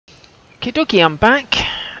Kidoki, I'm back,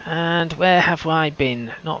 and where have I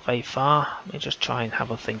been? Not very far. Let me just try and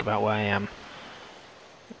have a think about where I am.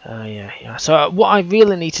 Yeah. So what I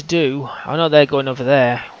really need to do, I know they're going over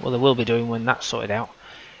there, well they will be doing when that's sorted out,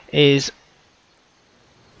 is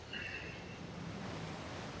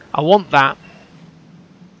I want that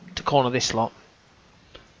to corner this lot.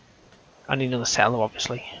 I need another settler,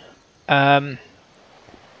 obviously. The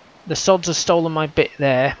sods have stolen my bit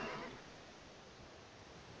there.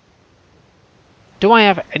 Do I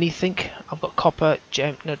have anything? I've got copper,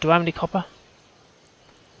 gem. No, do I have any copper?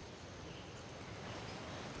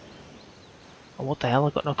 Oh, what the hell?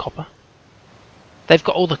 I've got no copper. They've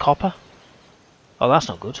got all the copper. Oh, that's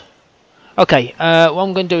not good. Okay, what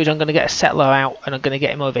I'm going to do is I'm going to get a settler out and I'm going to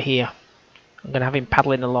get him over here. I'm going to have him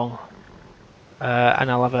paddling along.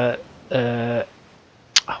 And I'll have a...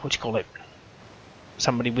 what do you call it?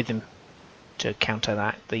 Somebody with him to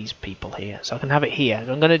counter these people here. So I can have it here.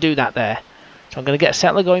 I'm going to do that there. So I'm going to get a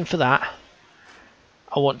settler going for that.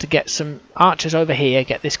 I want to get some archers over here,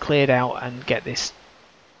 get this cleared out, and get this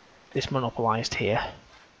monopolised here.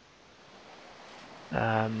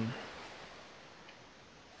 And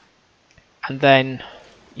then,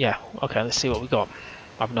 yeah, okay, let's see what we got.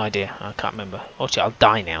 I have no idea. I can't remember. Actually, I'll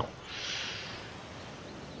die now.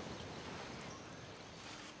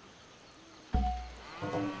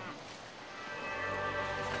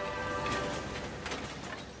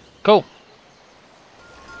 Cool.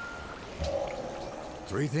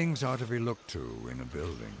 Three things are to be looked to in a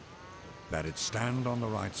building: that it stand on the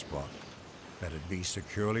right spot, that it be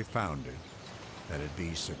securely founded, that it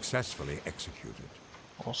be successfully executed.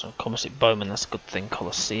 Also, composite bowman, that's a good thing.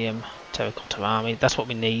 Colosseum, terracotta army, that's what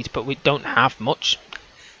we need, but we don't have much.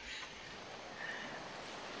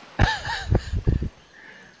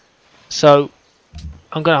 So,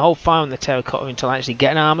 I'm going to hold fire on the terracotta until I actually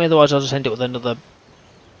get an army, otherwise I'll just end it with another...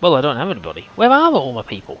 Well, I don't have anybody. Where are all my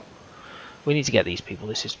people? We need to get these people.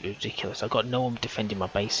 This is ridiculous. I've got no one defending my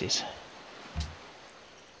bases.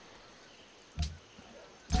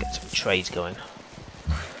 Let's get some trades going.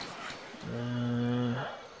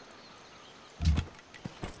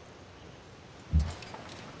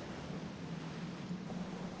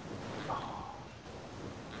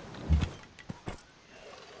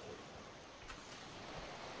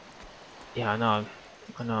 Yeah, I know.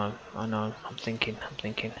 I'm thinking.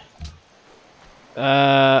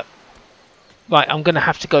 Right, I'm going to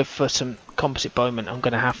have to go for some composite bowmen. I'm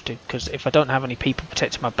going to have to, because if I don't have any people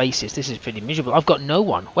protecting my bases, this is pretty miserable. I've got no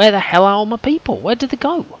one. Where the hell are all my people? Where did they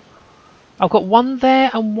go? I've got one there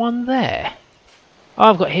and one there. Oh,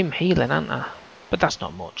 I've got him healing, haven't I? But that's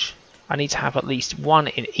not much. I need to have at least one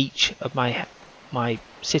in each of my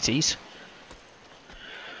cities.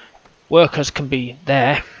 Workers can be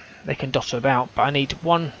there. They can dotter about, but I need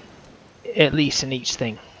one at least in each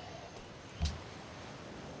thing.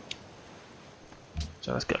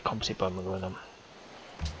 So let's get a composite bowman going on.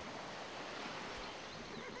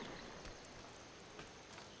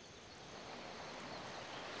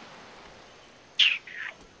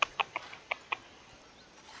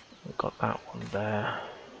 We've got that one there.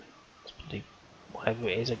 Let's do whatever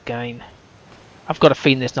it is again. I've got a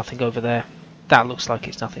feeling there's nothing over there. That looks like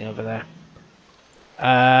it's nothing over there.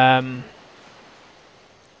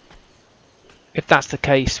 If that's the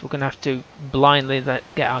case, we're going to have to blindly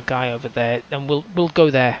get our guy over there, and we'll go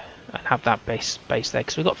there and have that base there,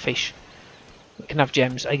 because we've got fish. We can have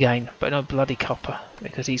gems again, but no bloody copper,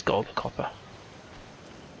 because he's got all the copper.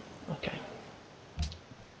 Okay.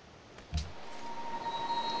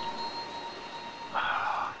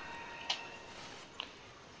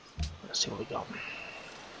 Let's see what we got.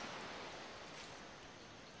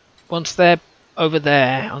 Once they're over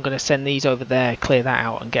there, I'm going to send these over there, clear that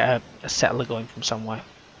out, and get a settler going from somewhere.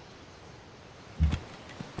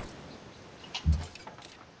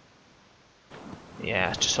 Yeah,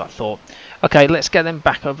 that's just what I thought. Okay, let's get them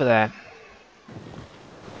back over there.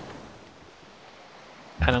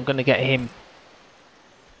 And I'm going to get him...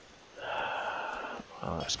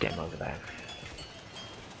 Oh, let's get him over there.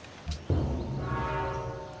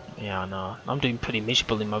 Yeah, I know. I'm doing pretty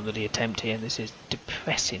miserable in my bloody attempt here. This is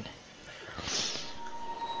depressing.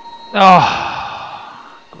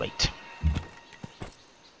 Oh, great.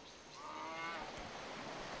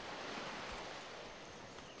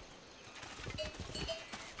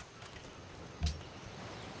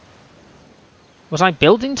 Was I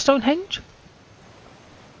building Stonehenge?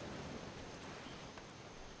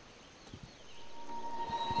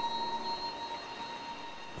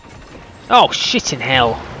 Oh, shit in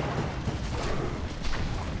hell.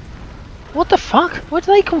 What the fuck? Where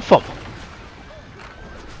do they come from?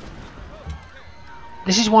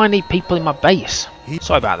 This is why I need people in my base.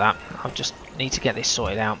 Sorry about that. I just need to get this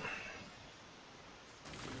sorted out.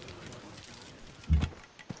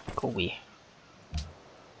 Cool.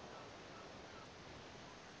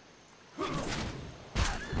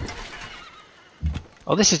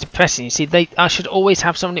 Oh, this is depressing. You see, I should always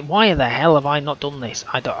have something. Why the hell have I not done this?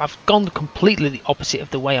 I've gone completely the opposite of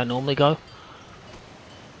the way I normally go.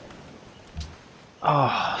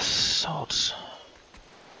 Oh, sods.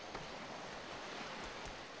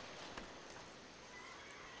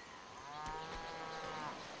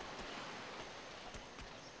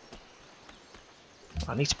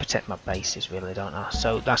 I need to protect my bases, really, don't I?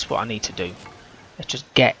 So that's what I need to do. Let's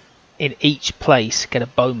just get in each place, get a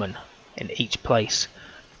bowman in each place.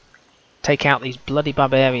 Take out these bloody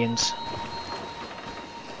barbarians.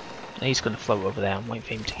 He's going to float over there. I'm waiting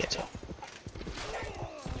for him to get up.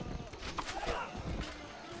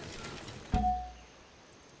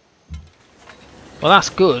 Well, that's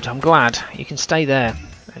good. I'm glad. You can stay there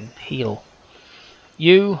and heal.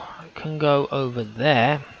 You can go over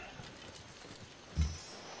there.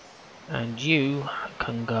 And you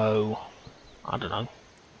can go, I don't know,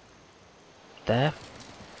 there.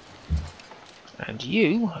 And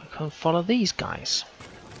you can follow these guys.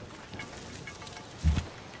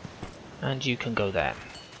 And you can go there.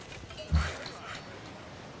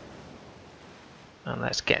 And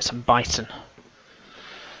let's get some bison.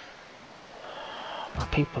 My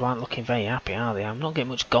people aren't looking very happy, are they? I'm not getting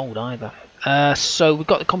much gold either. So we've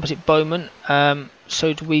got the composite bowman.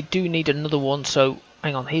 So we do need another one. So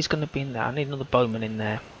hang on, he's going to be in there. I need another bowman in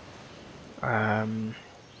there.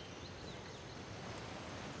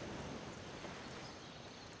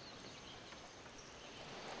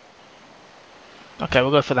 Okay,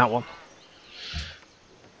 we'll go for that one.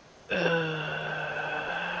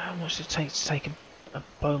 How much does it take to take a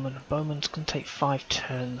bowman? A bowman's going to take 5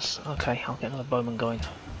 turns. Okay, I'll get another bowman going.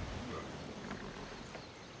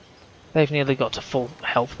 They've nearly got to full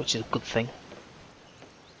health, which is a good thing.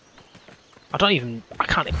 I can't even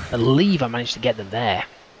believe I managed to get them there.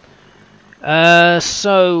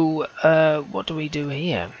 What do we do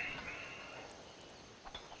here?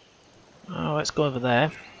 Oh, let's go over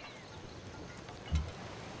there.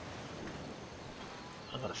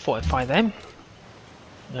 I'm going to fortify them.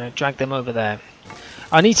 I'm going to drag them over there.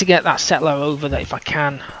 I need to get that settler over there if I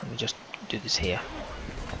can. Let me just do this here.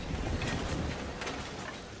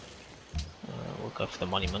 We'll go for the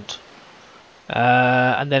monument.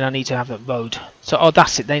 And then I need to have a road. So, oh,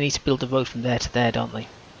 that's it. They need to build a road from there to there, don't they?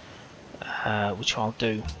 Which I'll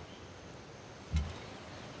do.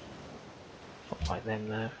 Like them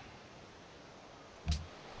there.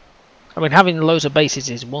 I mean, having loads of bases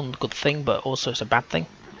is one good thing, but also it's a bad thing.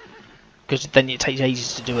 Because then it takes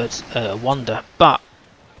ages to do a wonder. But,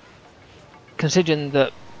 considering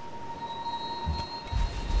that...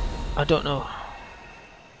 I don't know...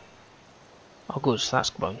 Oh good, so that's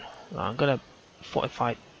grown. I'm going to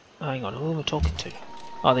fortify... Hang on, who am I talking to?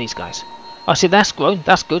 Oh, these guys. Oh, see, that's grown.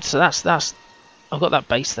 That's good. So that's... I've got that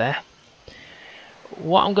base there.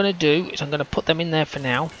 What I'm going to do is I'm going to put them in there for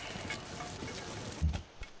now.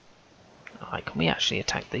 Alright, can we actually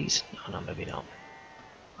attack these? Oh, no, maybe not.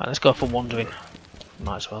 Right, let's go for wandering.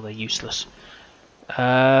 Might as well, they're useless.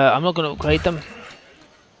 I'm not going to upgrade them.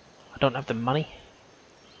 I don't have the money.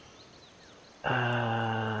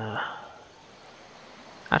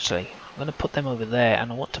 Actually, I'm going to put them over there,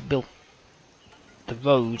 and I want to build the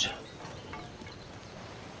road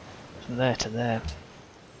from there to there.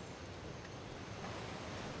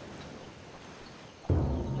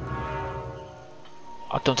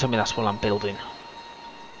 Oh, don't tell me that's what I'm building.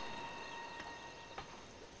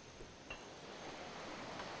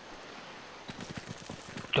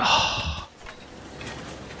 Oh.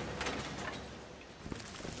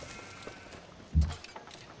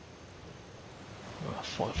 I'll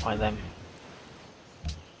fortify them.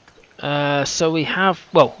 So we have,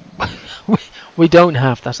 well, we don't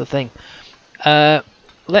have, that's the thing.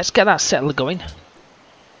 Let's get that settler going.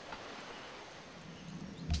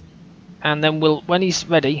 And then when he's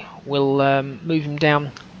ready, we'll move him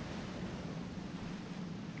down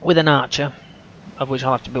with an archer, of which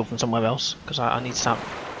I'll have to build from somewhere else, because I need to start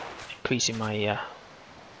increasing my...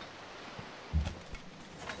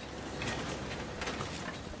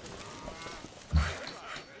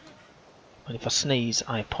 And if I sneeze,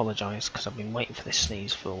 I apologise, because I've been waiting for this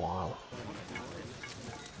sneeze for a while.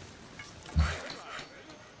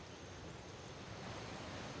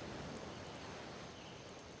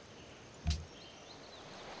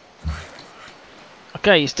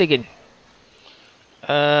 Okay, he's digging. What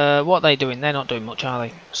are they doing? They're not doing much, are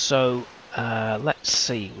they? So, let's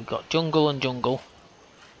see. We've got jungle and jungle.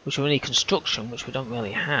 which will need construction, which we don't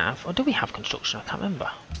really have. Or do we have construction? I can't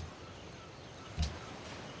remember.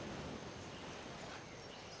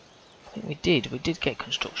 I think we did. We did get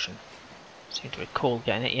construction. Seem to recall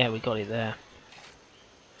getting it. Yeah, we got it there.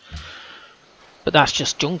 But that's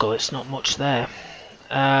just jungle. It's not much there.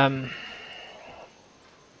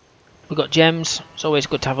 We've got gems. It's always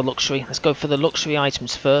good to have a luxury. Let's go for the luxury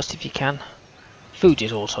items first if you can. Food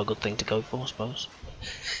is also a good thing to go for, I suppose.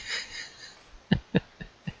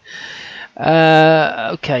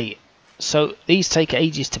 Okay, so these take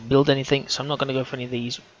ages to build anything, so I'm not going to go for any of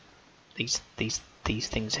these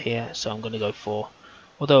things here. So I'm going to go for,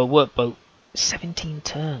 although a workboat, 17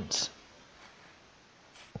 turns.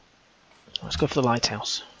 Let's go for the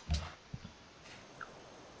lighthouse.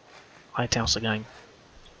 Lighthouse again.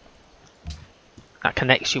 That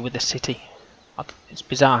connects you with the city. It's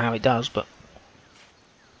bizarre how it does, but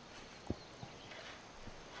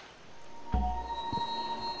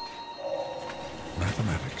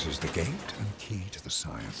Mathematics is the gate and key to the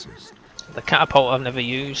sciences. the catapult I've never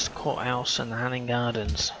used. Courthouse and the Hanning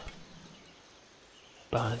Gardens.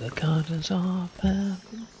 By the gardens of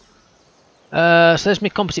heaven. So there's my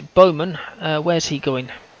composite bowman. Where's he going?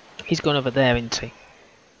 He's going over there, isn't he?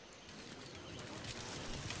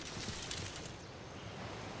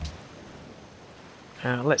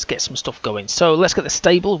 Let's get some stuff going. So let's get the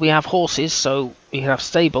stable. We have horses, so we have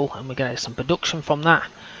stable, and we're going to get some production from that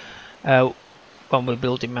when we're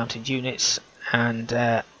building mounted units. And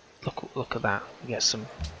look at that. We get some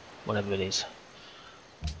whatever it is.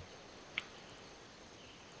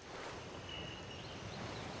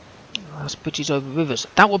 That's bridges over rivers.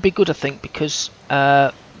 That would be good, I think, because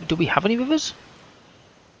do we have any rivers?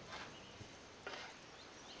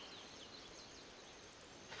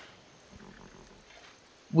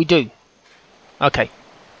 We do. Okay.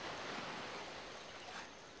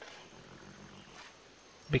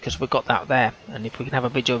 Because we've got that there, and if we can have a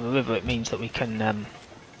bridge over a river, it means that we can,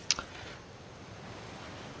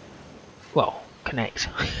 well, connect.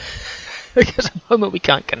 Because at the moment we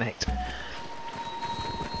can't connect.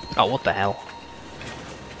 Oh, what the hell?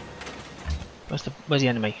 Where's the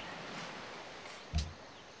enemy?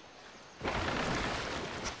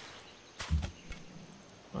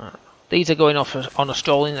 These are going off on a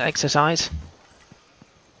strolling exercise.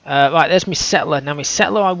 Right, there's my settler. Now my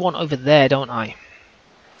settler I want over there, don't I?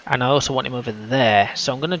 And I also want him over there.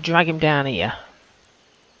 So I'm going to drag him down here.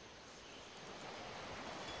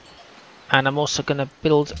 And I'm also going to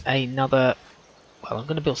build another... Well, I'm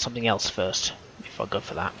going to build something else first. If I go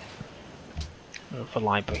for that. Go for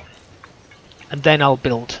library. And then I'll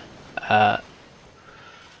build a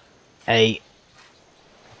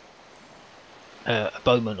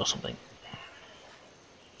bowman or something.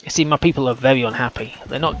 You see, my people are very unhappy.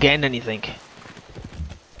 They're not getting anything.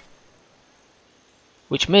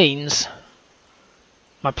 Which means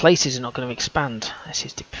my places are not going to expand. This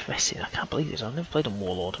is depressing. I can't believe this. I've never played on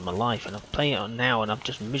Warlord in my life, and I'm playing it on now, and I'm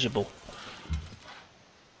just miserable.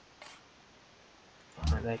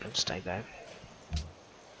 Alright, they can stay there.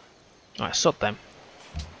 Alright, sod them.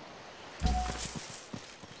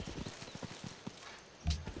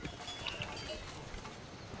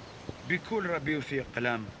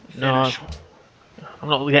 No, I'm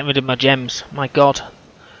not getting rid of my gems. My god,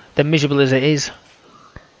 they're miserable as it is.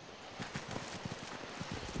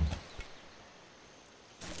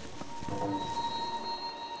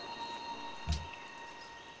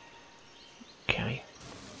 Okay.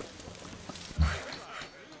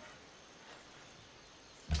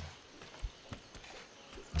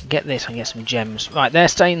 Get this and get some gems. Right, they're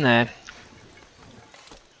staying there.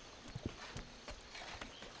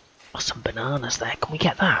 Oh, some bananas there. Can we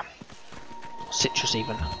get that? Citrus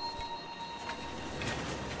even.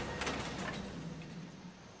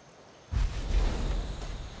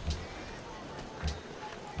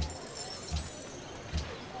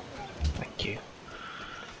 Thank you.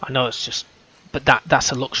 I know it's just, but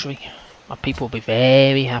that's a luxury. My people will be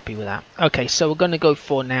very happy with that. Okay, so we're going to go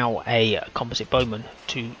for now a composite bowman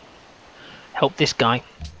to help this guy,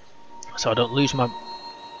 so I don't lose my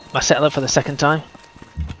settler for the second time.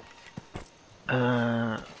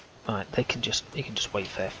 Right, you can just wait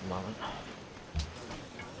there for a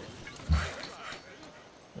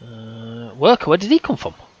moment. Worker, where did he come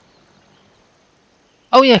from?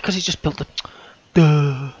 Oh yeah, because he's just built a...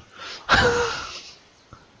 Duh.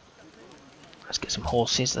 Let's get some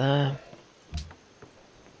horses there.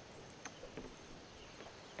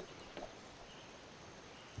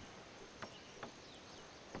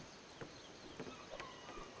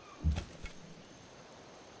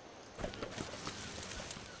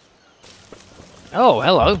 Oh,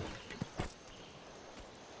 hello.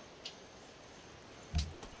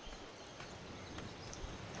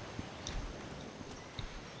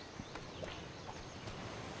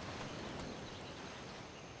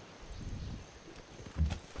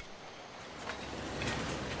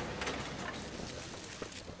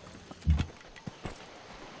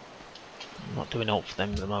 doing all for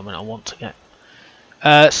them at the moment. I want to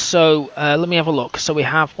get. So let me have a look. So we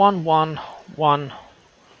have 1, 1, 1,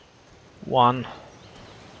 1,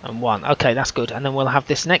 and 1. Okay, that's good. And then we'll have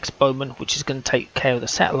this next bowman, which is going to take care of the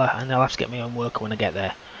settler, and I'll have to get my own worker when I get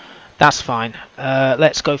there. That's fine.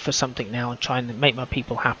 Let's go for something now and try and make my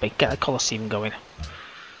people happy. Get the Colosseum going.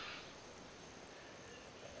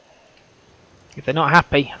 If they're not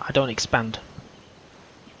happy, I don't expand.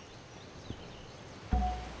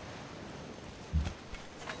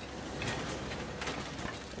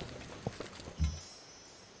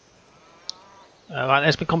 Alright,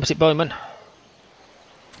 there's my composite bowman.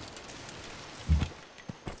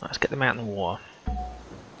 Let's get them out in the water.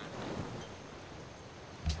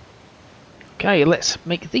 Okay, let's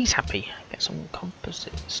make these happy. Get some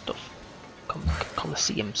composite stuff.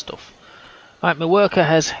 Colosseum stuff. Right, my worker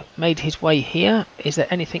has made his way here. Is there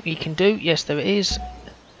anything he can do? Yes, there is.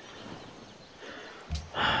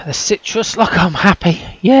 The citrus. Look, I'm happy.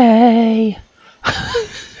 Yay!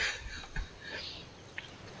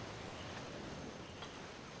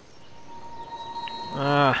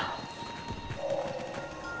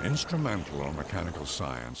 Instrumental or mechanical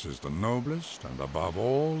science is the noblest and above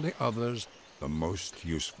all the others the most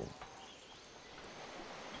useful.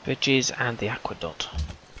 Bridges and the aqueduct.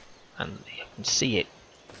 And you can see it.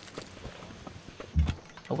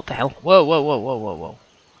 Oh, what the hell? Whoa, whoa, whoa, whoa, whoa,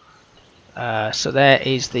 whoa. So there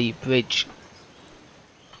is the bridge.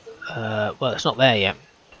 Well, it's not there yet.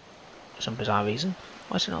 For some bizarre reason.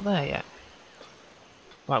 Why is it not there yet?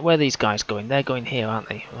 Right, where are these guys going? They're going here, aren't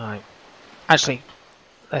they? Right. Actually,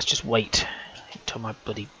 let's just wait until my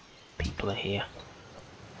bloody people are here.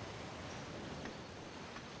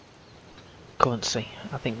 Currency.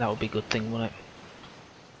 I think that would be a good thing, wouldn't it?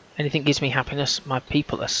 Anything gives me happiness. My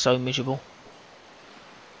people are so miserable.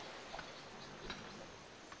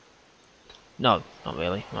 No, not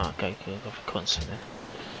really. Right, okay, go for currency then.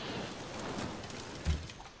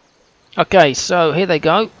 Okay, so here they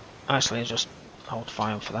go. Actually, I'll just hold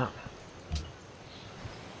fire for that.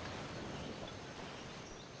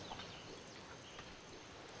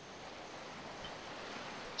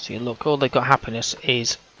 So you look, all they've got happiness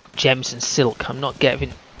is gems and silk. I'm not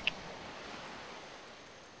getting.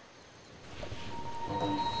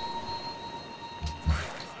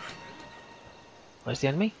 Where's the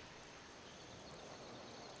enemy?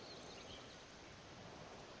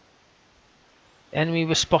 Enemy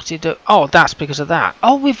was spotted. Oh, that's because of that.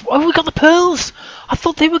 Oh, we've got the pearls. I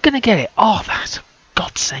thought they were going to get it. Oh, that's a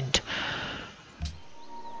godsend.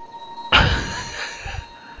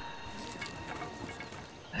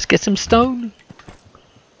 Let's get some stone.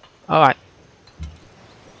 All right.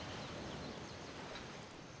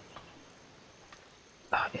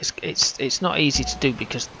 It's not easy to do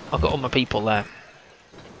because I've got all my people there.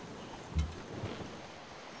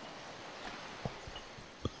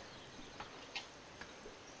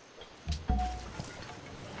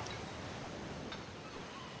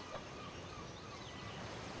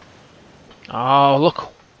 Oh,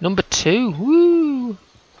 look, number 2. Woo!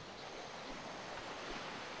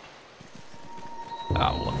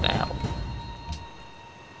 Oh, what the hell?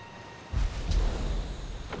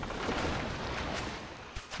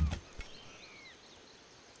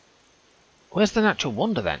 Where's the natural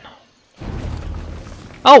wonder then?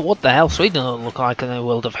 Oh, what the hell? Sweden doesn't look like in a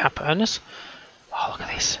world of happiness. Oh, look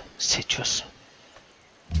at this citrus.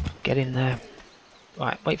 Get in there.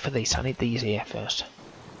 Right, wait for these. I need these here first.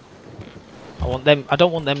 I want them. I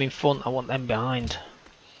don't want them in front. I want them behind.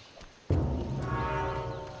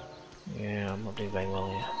 Yeah, I'm not doing very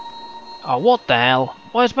well here. Oh, what the hell?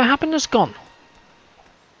 Where's my happiness gone?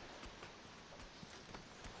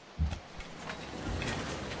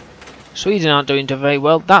 Sweden aren't doing very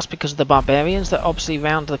well. That's because of the barbarians that are obviously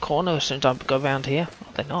round the corner as soon as I go round here. Oh,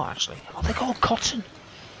 they're not actually. Oh, they got all cotton.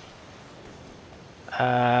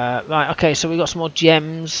 Right, okay, so we got some more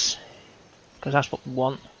gems because that's what we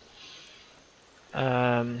want.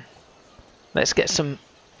 Let's get some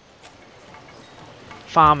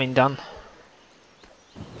farming done.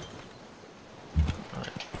 Right,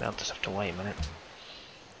 I'll just have to wait a minute.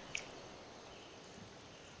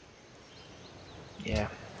 Yeah.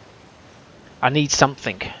 I need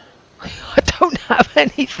something. I don't have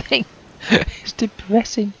anything. It's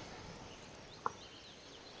depressing.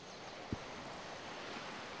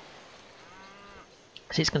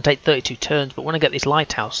 See, it's going to take 32 turns, but when I get this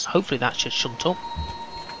lighthouse, hopefully that should shunt up.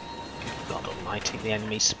 God almighty, the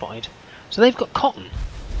enemy's spotted. So they've got cotton.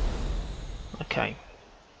 Okay.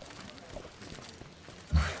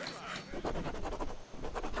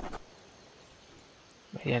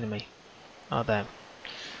 Where's the enemy? Oh, there.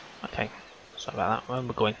 Okay. Sorry about that. Where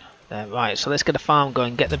am I going? There. Right, so let's get a farm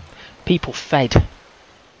going, get the people fed.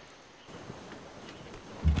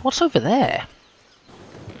 What's over there?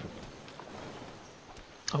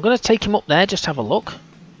 I'm going to take him up there, just have a look.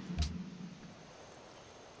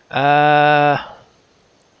 A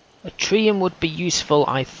treeing would be useful,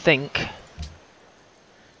 I think.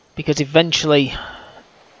 Because eventually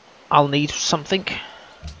I'll need something.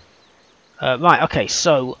 Right, okay,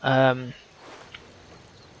 so...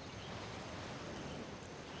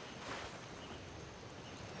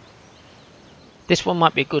 this one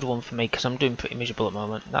might be a good one for me because I'm doing pretty miserable at the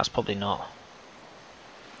moment. That's probably not.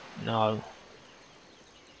 No.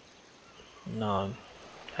 No.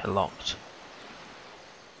 They're locked.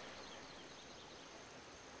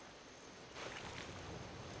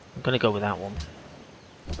 I'm going to go with that one.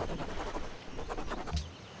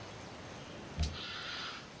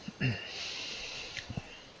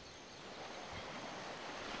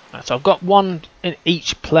 Right, so I've got one in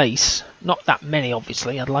each place. Not that many,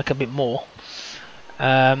 obviously. I'd like a bit more.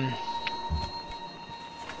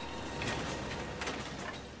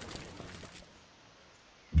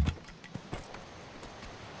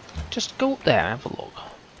 Just go up there and have a look.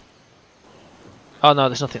 Oh no,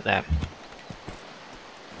 there's nothing there.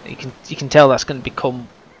 You can tell that's going to become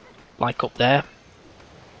like up there.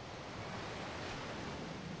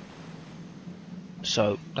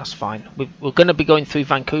 So that's fine. We're going to be going through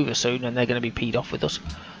Vancouver soon, and they're going to be peed off with us.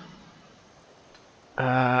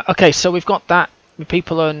 Okay, so we've got that.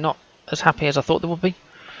 People are not as happy as I thought they would be.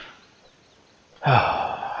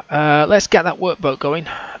 Let's get that workboat going,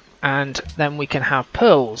 and then we can have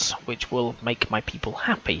pearls, which will make my people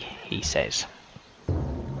happy, he says.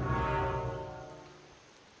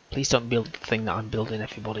 Please don't build the thing that I'm building,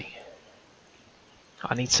 everybody.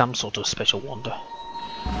 I need some sort of special wonder.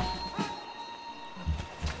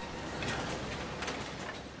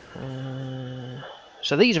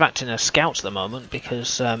 So these are acting as scouts at the moment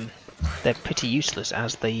because they're pretty useless,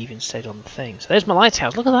 as they even said on the thing. So there's my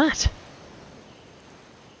lighthouse. Look at that.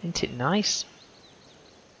 Isn't it nice?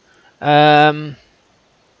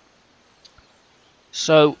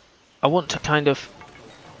 So I want to kind of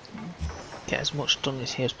get as much done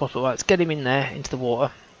this here as possible. Right, let's get him in there into the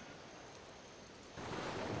water.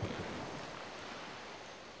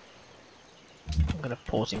 I'm going to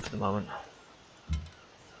pause him for the moment.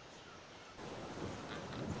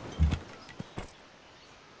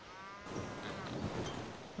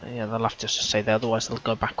 Yeah, they'll have to just stay there, otherwise they'll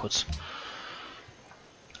go backwards.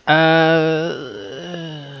 Oh,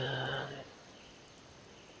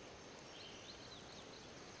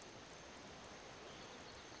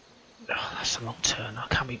 that's a long turn.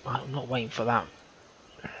 I'm not waiting for that.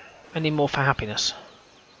 Any more for happiness?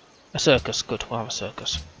 A circus, good. We'll have a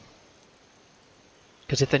circus.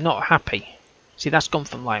 Because if they're not happy, see, that's gone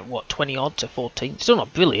from like what, 20 odd to 14. Still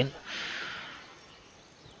not brilliant.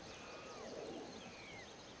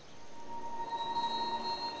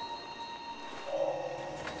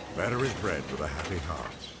 Better is bread with a happy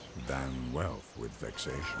heart than wealth with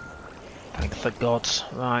vexation. Thank the gods.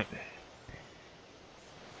 Right.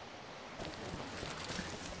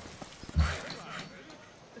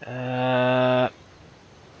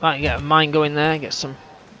 Right, get a mine going there. Get some.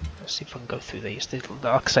 Let's see if I can go through these.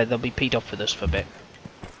 Like I said, they'll be peed off with us for a bit.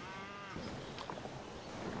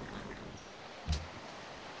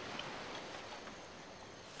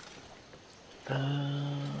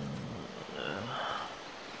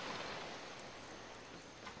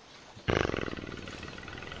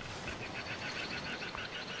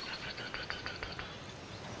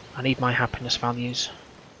 I need my happiness values.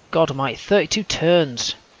 God almighty, 32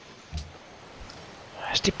 turns.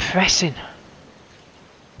 It's depressing.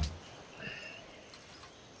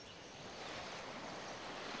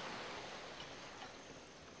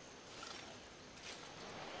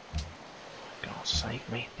 God save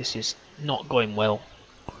me. This is not going well.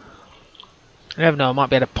 I never know, I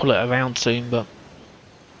might be able to pull it around soon, but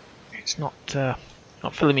it's not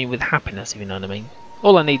filling me with happiness, if you know what I mean.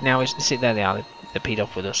 All I need now is to sit there. They are. They're peed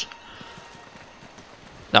off with us.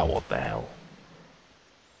 Oh, what the hell?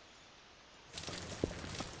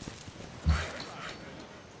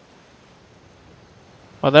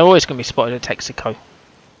 Well, they're always going to be spotted at Texaco.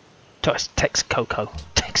 Texaco.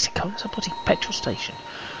 Texaco? That's a bloody petrol station.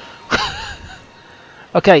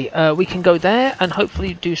 Okay, we can go there and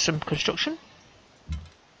hopefully do some construction.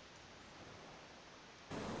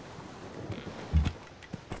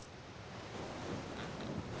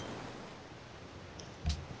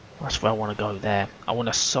 That's where I want to go there. I want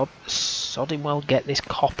to sodding well get this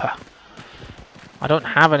copper. I don't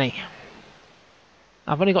have any.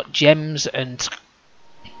 I've only got gems and...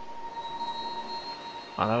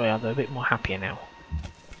 Oh, there we are. They're a bit more happier now.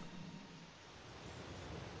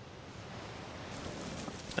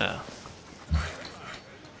 Oh.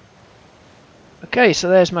 Okay, so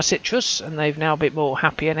there's my citrus, and they've now a bit more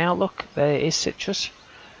happier now. Look, there is citrus.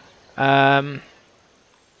 What's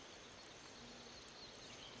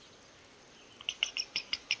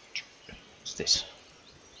this?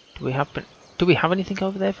 Do we have anything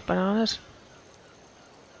over there for bananas?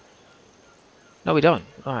 No, we don't.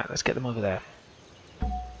 Alright, let's get them over there.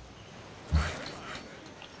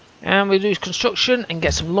 And we do construction and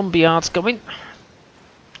get some lumber yards going.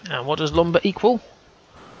 And what does lumber equal?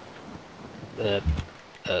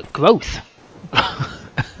 Growth.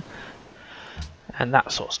 And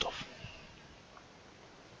that sort of stuff.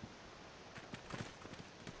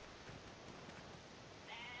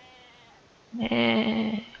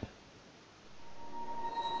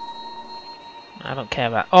 I don't care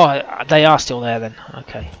about... Oh, they are still there then.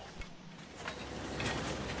 Okay.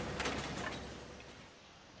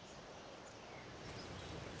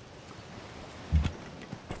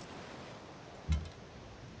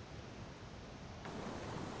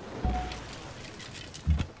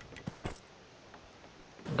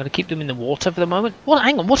 I'm going to keep them in the water for the moment. What?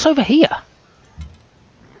 Hang on, what's over here?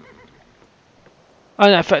 Oh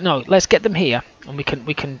no, no, let's get them here, and we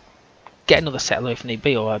can get another settler if need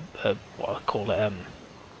be, or what I call it,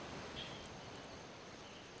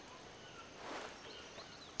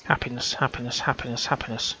 happiness, happiness, happiness,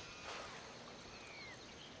 happiness.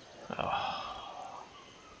 Oh.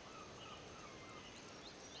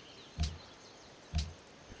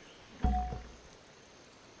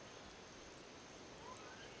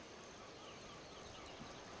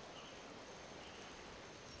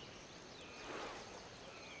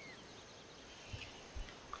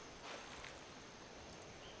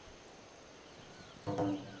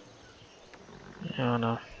 Oh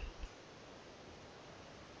no.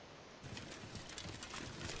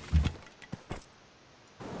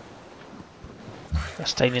 They're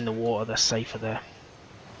staying in the water, they're safer there.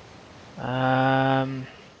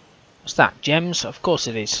 What's that? Gems? Of course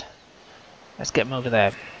it is. Let's get them over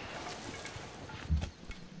there.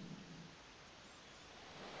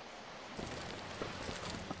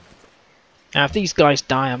 Now if these guys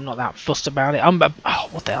die, I'm not that fussed about it. Oh,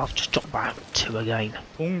 what the hell? I've just dropped by 2 again.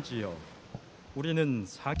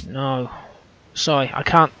 No. Sorry, I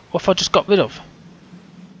can't. What have I just got rid of?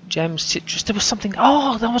 Gems, citrus. There was something.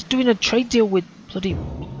 Oh, I was doing a trade deal with bloody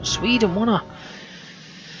Sweden, wasn't I?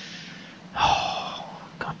 Oh,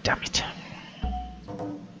 god damn it.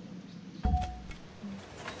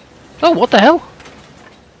 Oh, what the hell?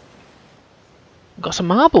 I've got some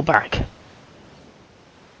marble back.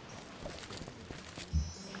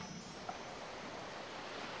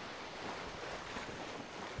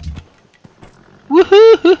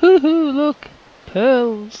 Woohoo! Look,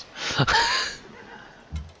 pearls.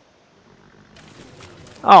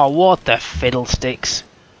 Oh, what the fiddlesticks.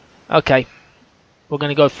 Okay, we're going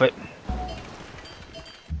to go for it.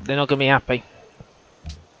 They're not going to be happy.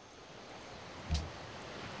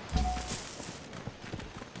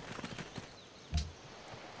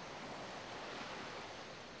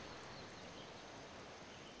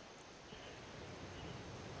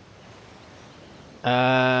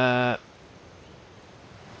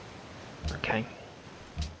 Okay.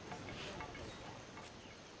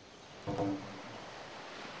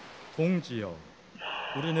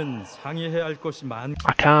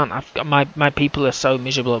 I can't. I've got my people are so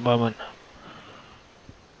miserable at the moment.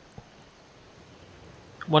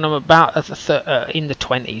 When I'm about at in the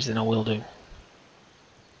 20s, then I will do.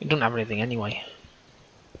 We don't have anything anyway.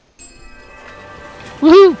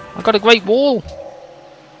 Woohoo! I got a great wall.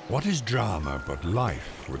 What is drama but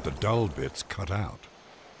life with the dull bits cut out?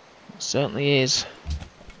 It certainly is.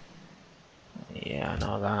 Yeah, I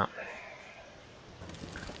know that.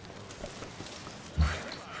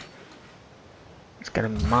 Let's get a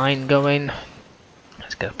mine going.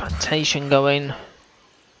 Let's get a plantation going.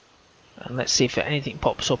 And let's see if anything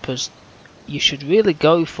pops up as you should really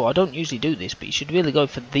go for. I don't usually do this, but you should really go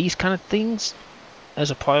for these kind of things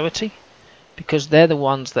as a priority. Because they're the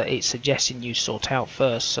ones that it's suggesting you sort out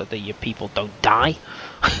first so that your people don't die.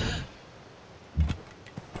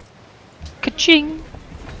 Ka-ching!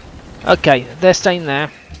 Okay, they're staying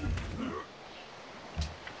there.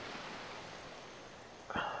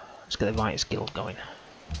 Let's get the Writers Guild going.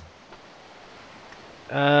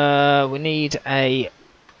 We need a...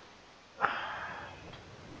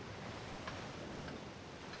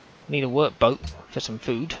 need a workboat for some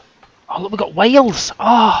food. Oh look, we've got whales!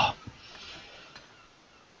 Oh!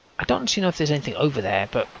 I don't actually know if there's anything over there,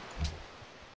 but